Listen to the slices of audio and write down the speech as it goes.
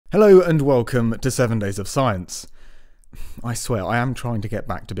Hello and welcome to 7 Days of Science. I swear, I am trying to get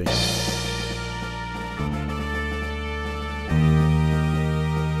back to being...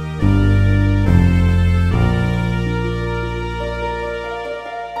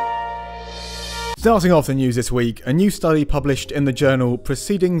 Starting off the news this week, a new study published in the journal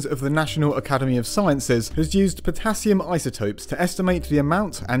Proceedings of the National Academy of Sciences has used potassium isotopes to estimate the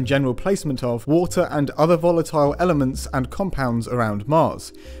amount and general placement of water and other volatile elements and compounds around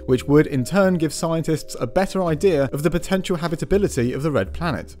Mars, which would in turn give scientists a better idea of the potential habitability of the red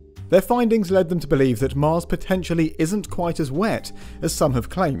planet. Their findings led them to believe that Mars potentially isn't quite as wet as some have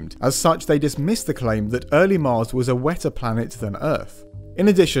claimed. As such, they dismiss the claim that early Mars was a wetter planet than Earth. In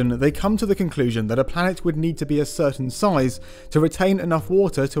addition, they come to the conclusion that a planet would need to be a certain size to retain enough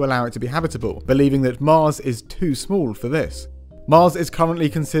water to allow it to be habitable, believing that Mars is too small for this. Mars is currently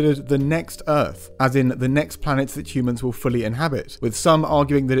considered the next Earth, as in the next planet that humans will fully inhabit, with some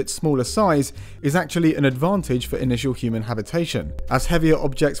arguing that its smaller size is actually an advantage for initial human habitation, as heavier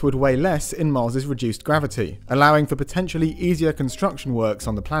objects would weigh less in Mars's reduced gravity, allowing for potentially easier construction works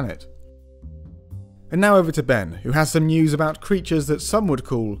on the planet. And now over to Ben, who has some news about creatures that some would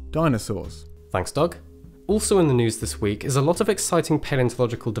call dinosaurs. Thanks, Doug. Also in the news this week is a lot of exciting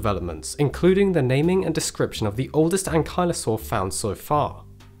paleontological developments, including the naming and description of the oldest ankylosaur found so far.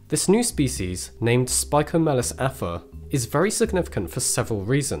 This new species, named Spicomellus afer, is very significant for several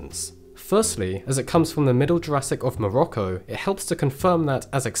reasons. Firstly, as it comes from the Middle Jurassic of Morocco, it helps to confirm that,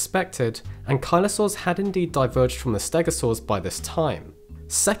 as expected, ankylosaurs had indeed diverged from the stegosaurs by this time.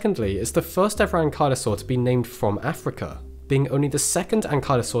 Secondly, it's the first ever ankylosaur to be named from Africa, being only the second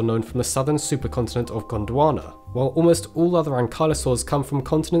ankylosaur known from the southern supercontinent of Gondwana, while almost all other ankylosaurs come from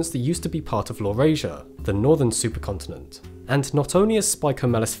continents that used to be part of Laurasia, the northern supercontinent. And not only is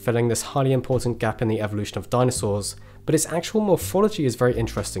Spicomellus filling this highly important gap in the evolution of dinosaurs, but its actual morphology is very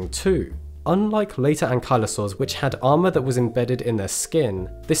interesting too. Unlike later ankylosaurs which had armour that was embedded in their skin,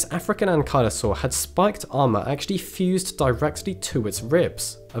 this African ankylosaur had spiked armour actually fused directly to its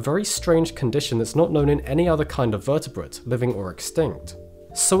ribs, a very strange condition that's not known in any other kind of vertebrate, living or extinct.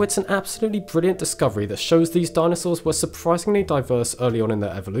 So it's an absolutely brilliant discovery that shows these dinosaurs were surprisingly diverse early on in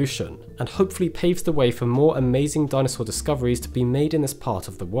their evolution, and hopefully paves the way for more amazing dinosaur discoveries to be made in this part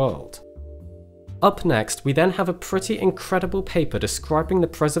of the world. Up next, we then have a pretty incredible paper describing the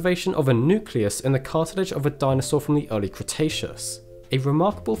preservation of a nucleus in the cartilage of a dinosaur from the early Cretaceous. A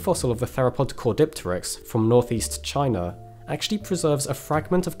remarkable fossil of the theropod Caudipteryx from northeast China actually preserves a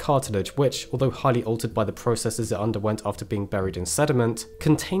fragment of cartilage which, although highly altered by the processes it underwent after being buried in sediment,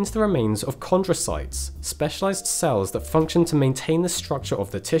 contains the remains of chondrocytes, specialized cells that function to maintain the structure of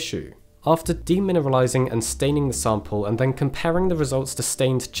the tissue. After demineralizing and staining the sample and then comparing the results to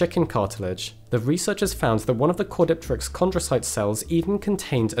stained chicken cartilage, the researchers found that one of the Caudipteryx chondrocyte cells even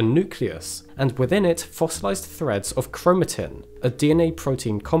contained a nucleus, and within it fossilized threads of chromatin, a DNA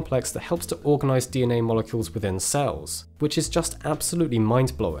protein complex that helps to organize DNA molecules within cells, which is just absolutely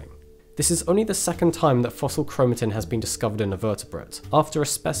mind-blowing. This is only the second time that fossil chromatin has been discovered in a vertebrate, after a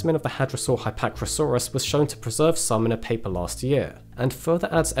specimen of the hadrosaur Hypacrosaurus was shown to preserve some in a paper last year, and further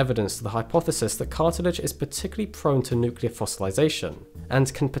adds evidence to the hypothesis that cartilage is particularly prone to nuclear fossilization,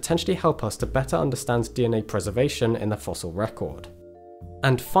 and can potentially help us to better understand DNA preservation in the fossil record.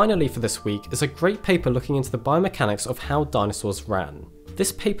 And finally for this week is a great paper looking into the biomechanics of how dinosaurs ran.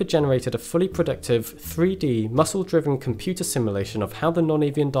 This paper generated a fully predictive 3D muscle-driven computer simulation of how the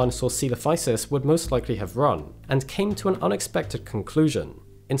non-avian dinosaur Coelophysis would most likely have run, and came to an unexpected conclusion.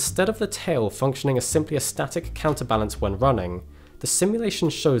 Instead of the tail functioning as simply a static counterbalance when running, the simulation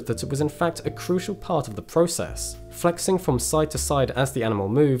showed that it was in fact a crucial part of the process, flexing from side to side as the animal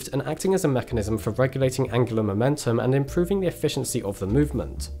moved and acting as a mechanism for regulating angular momentum and improving the efficiency of the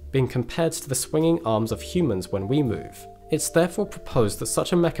movement, being compared to the swinging arms of humans when we move. It's therefore proposed that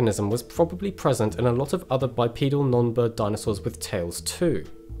such a mechanism was probably present in a lot of other bipedal non-bird dinosaurs with tails too.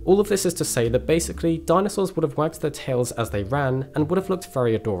 All of this is to say that basically dinosaurs would have wagged their tails as they ran and would have looked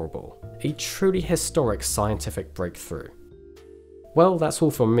very adorable. A truly historic scientific breakthrough. Well, that's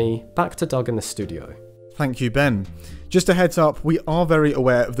all from me. Back to Doug in the studio. Thank you, Ben. Just a heads up, we are very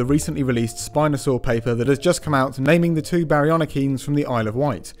aware of the recently released Spinosaur paper that has just come out naming the two baryonychines from the Isle of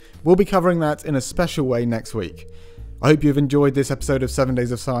Wight. We'll be covering that in a special way next week. I hope you've enjoyed this episode of 7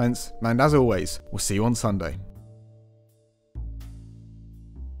 Days of Science, and as always, we'll see you on Sunday.